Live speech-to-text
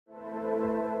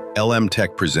LM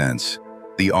TEK presents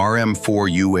the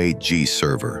RM-4U8G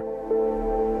Server.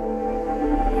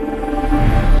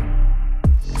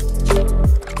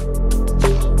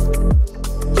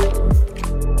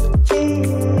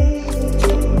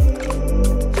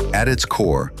 At its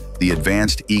core, the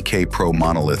advanced EK Pro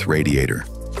monolith radiator,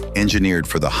 engineered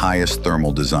for the highest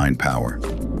thermal design power,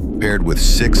 paired with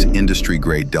 6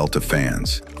 industry-grade Delta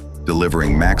fans,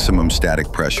 delivering maximum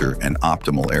static pressure and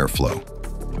optimal airflow.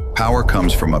 Power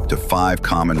comes from up to 5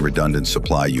 common redundant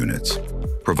supply units,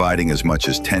 providing as much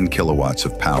as 10 kilowatts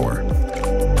of power,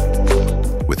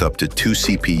 with up to 2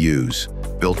 CPUs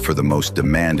built for the most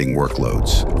demanding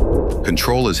workloads.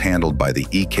 Control is handled by the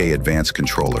EK Advanced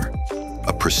Controller,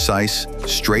 a precise,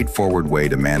 straightforward way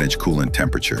to manage coolant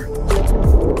temperature.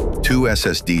 2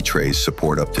 SSD trays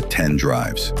support up to 10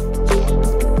 drives.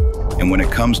 And when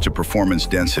it comes to performance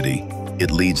density, it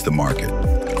leads the market,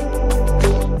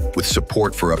 with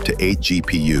support for up to 8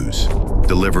 GPUs,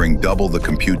 delivering double the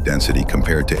compute density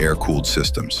compared to air-cooled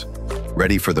systems,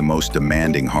 ready for the most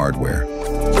demanding hardware.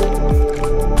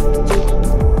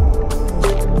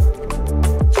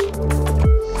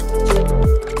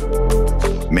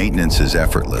 Maintenance is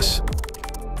effortless,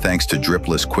 thanks to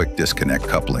dripless quick disconnect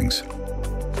couplings.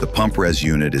 The pump res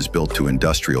unit is built to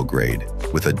industrial grade,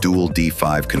 with a dual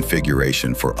D5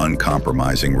 configuration for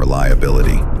uncompromising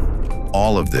reliability.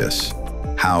 All of this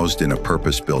housed in a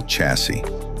purpose-built chassis,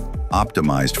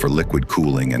 optimized for liquid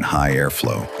cooling and high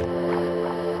airflow.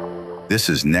 This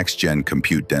is next-gen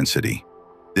compute density.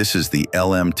 This is the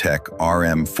LM TEK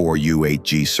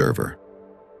RM-4U8G Server.